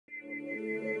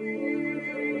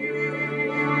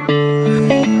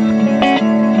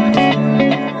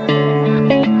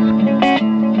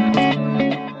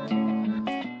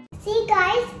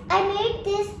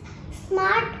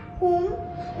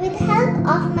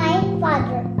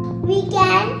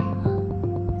can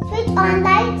switch on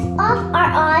lights off or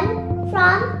on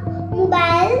from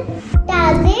mobile,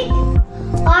 tablet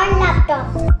or laptop.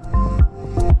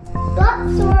 Top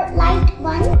floor light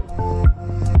 1,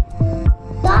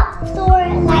 top floor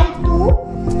light 2,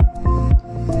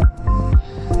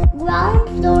 ground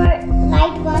floor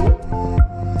light 1,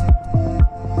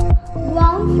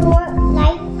 ground floor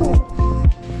light 2.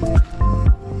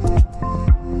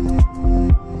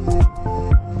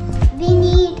 We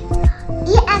need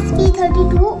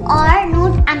ESP32 or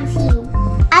Node MCU,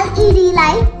 LED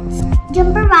lights,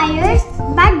 jumper wires,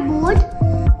 breadboard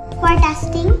for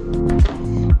testing,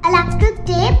 electric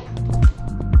tape,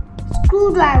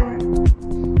 screwdriver.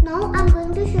 Now I'm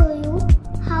going to show you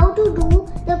how to do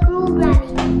the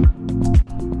programming.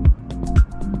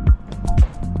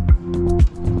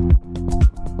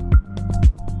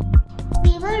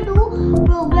 We will do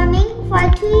programming for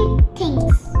 3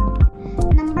 things.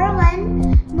 Number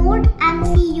 1, Node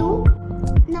MCU.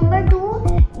 Number 2,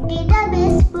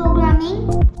 database programming.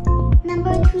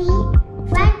 Number 3,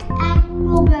 front-end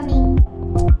programming.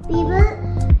 We will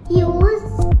use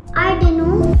Arduino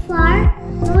for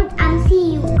Node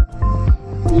MCU.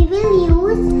 We will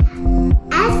use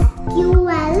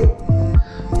SQL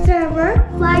server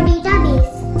for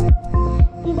database.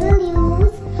 We will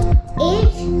use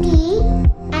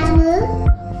HTML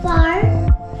for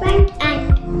front end.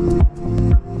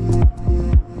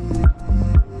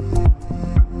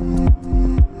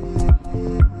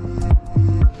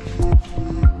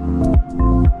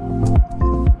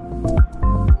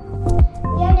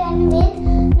 We are done with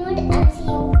Node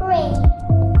MCU. Hooray!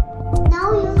 Now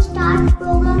you start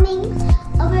programming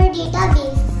our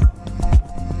database.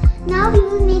 Now we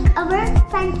will make our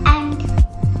front end.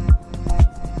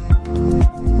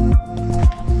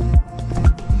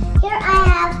 Here I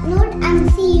have Node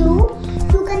MCU